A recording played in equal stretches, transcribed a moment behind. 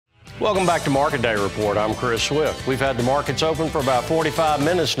Welcome back to Market Day Report. I'm Chris Swift. We've had the markets open for about 45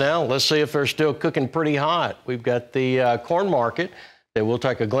 minutes now. Let's see if they're still cooking pretty hot. We've got the corn market that we'll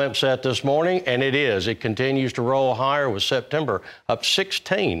take a glimpse at this morning, and it is. It continues to roll higher with September up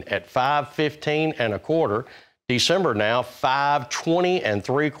 16 at 5.15 1/4. December now 5.20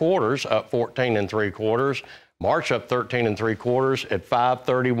 3/4, up 14 3/4. March up 13 3/4 at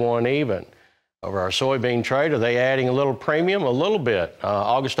 5.31 even. Over our soybean trade, are they adding a little premium? A little bit.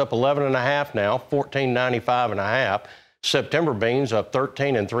 August up 11.5 now, 14.95 1/2. September beans up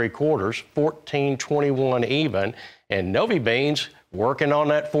 13 3/4, 14.21 even. And Novi beans working on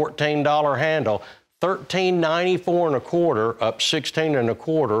that $14 handle, 13.94 1/4, up 16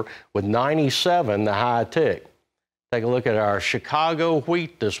 1/4 with 97 the high tick. Take a look at our Chicago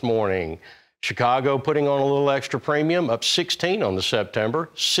wheat this morning. Chicago putting on a little extra premium, up 16 on the September,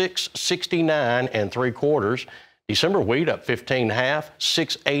 6.69 3/4. December wheat up 15.5,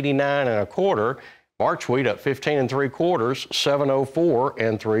 6.89 1/4. March wheat up 15 3/4, 7.04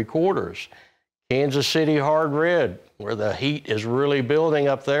 3/4. Kansas City hard red, where the heat is really building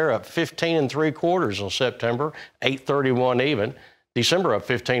up there, up 15 3/4 on September, 8.31 even. December up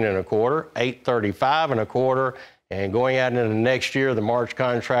 15 1/4, 8.35 1/4. And going out into next year, the March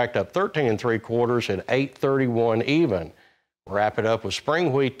contract up 13 3/4 at 8.31 even. Wrap it up with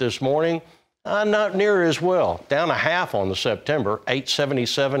spring wheat this morning. Not near as well. Down 1/2 on the September,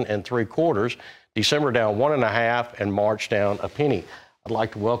 8.77 3/4. December down 1 1/2, and March down a penny. I'd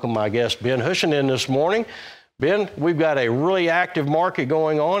like to welcome my guest Ben Hushon in this morning. Ben, we've got a really active market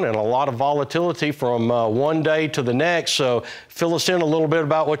going on and a lot of volatility from one day to the next. So fill us in a little bit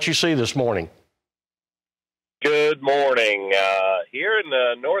about what you see this morning. Good morning. Here in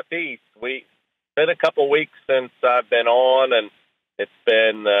the Northeast, we've been a couple weeks since I've been on, and it's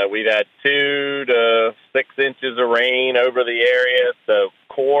been, we've had 2 to 6 inches of rain over the area. So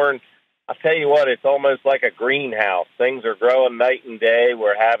corn, I'll tell you what, it's almost like a greenhouse. Things are growing night and day.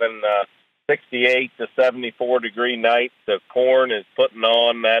 We're having 68 to 74 degree nights. So corn is putting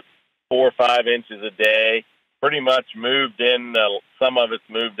on that 4 or 5 inches a day. Pretty much moved in, some of it's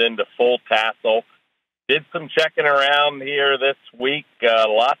moved into full tassel. Did some checking around here this week.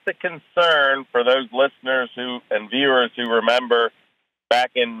 Lots of concern for those listeners and viewers who remember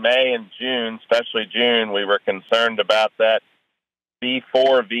back in May and June, especially June, we were concerned about that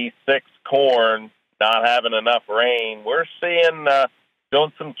V4, V6 corn not having enough rain. We're seeing,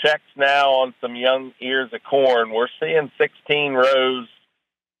 doing some checks now on some young ears of corn. We're seeing 16 rows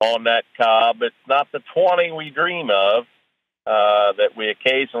on that cob. It's not the 20 we dream of. That we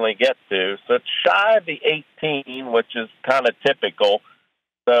occasionally get to. So it's shy of the 18, which is kind of typical.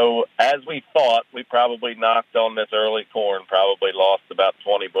 So as we thought, we probably knocked on this early corn, probably lost about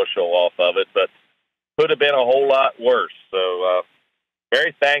 20 bushel off of it, but could have been a whole lot worse. So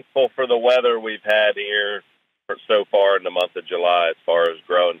very thankful for the weather we've had here so far in the month of July as far as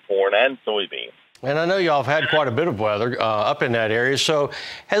growing corn and soybeans. And I know y'all have had quite a bit of weather up in that area. So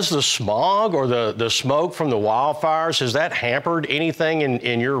has the smog or the smoke from the wildfires, has that hampered anything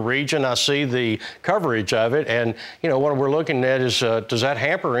in your region? I see the coverage of it. And, you know, what we're looking at is, does that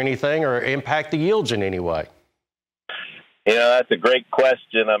hamper anything or impact the yields in any way? You know, that's a great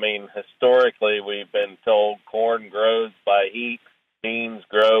question. I mean, historically, we've been told corn grows by heat, beans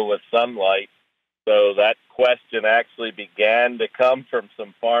grow with sunlight. So that question actually began to come from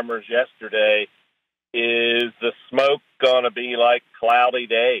some farmers yesterday. Is the smoke going to be like cloudy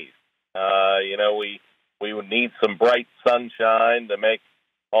days? You know, we would need some bright sunshine to make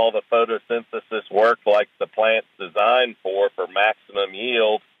all the photosynthesis work like the plant's designed for maximum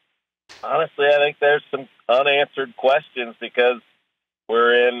yield. Honestly, I think there's some unanswered questions because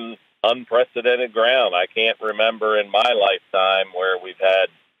we're in unprecedented ground. I can't remember in my lifetime where we've had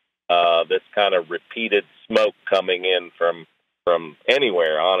this kind of repeated smoke coming in from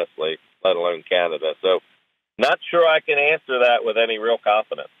anywhere, honestly, let alone Canada. So not sure I can answer that with any real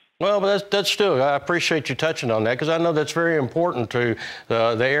confidence. Well, but that's still, I appreciate you touching on that because I know that's very important to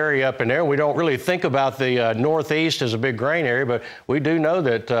the area up in there. We don't really think about the Northeast as a big grain area, but we do know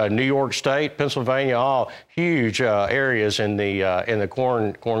that New York State, Pennsylvania, all huge areas in the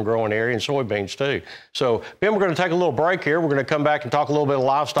corn growing area and soybeans too. So, Ben, we're going to take a little break here. We're going to come back and talk a little bit of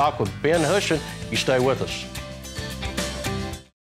livestock with Ben Hushon. You stay with us.